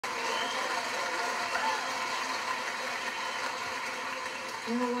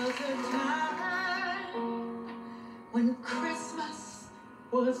There was a time when Christmas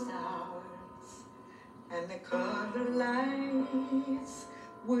was ours, and the color lights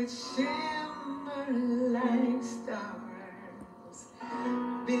would shimmer like stars.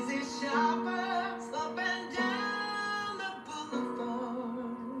 Busy shoppers up and down the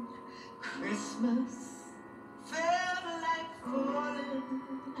boulevard. Christmas felt like falling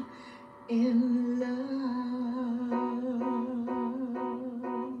in love.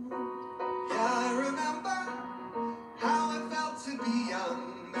 Yeah, I remember how it felt to be young,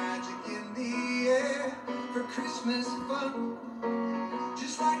 magic in the air for Christmas fun.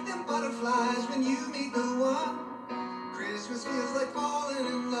 Just like them butterflies when you meet the one. Christmas feels like falling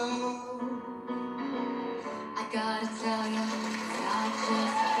in love. I gotta tell ya, it's not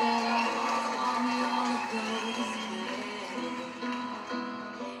just a fella, on me all goes away.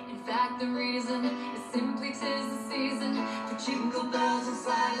 In fact, the reason is simply 'tis the season for jingle bells and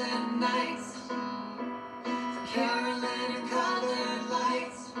silent nights, for caroling and colored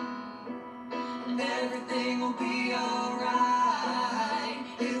lights, and everything will be alright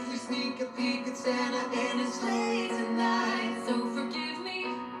if we sneak a peek at Santa in his sleigh tonight. So forgive me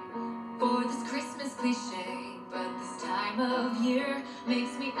for this Christmas cliche, but this time of year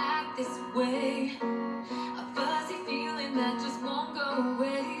makes me act this way. A fuzzy feeling that just won't go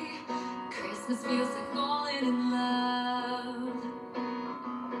away. Christmas feels like falling in love.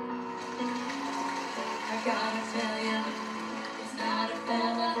 I gotta tell ya, it's not a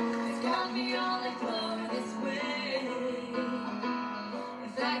fella, it's got me all aglow this way.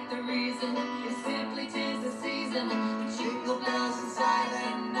 In fact, the reason is simply 'tis the season for jingle bells and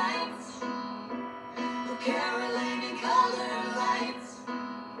silent nights, for caroling and colored lights,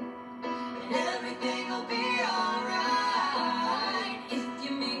 and everything will be alright if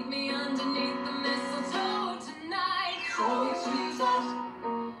you meet me underneath the mistletoe tonight. So excuse us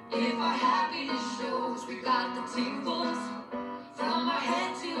if our happiness shows. We got the tingles from our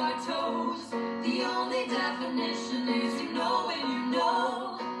head to our toes. The only definition is you know when you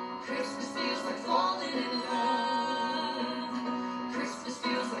know. Christmas feels like fall.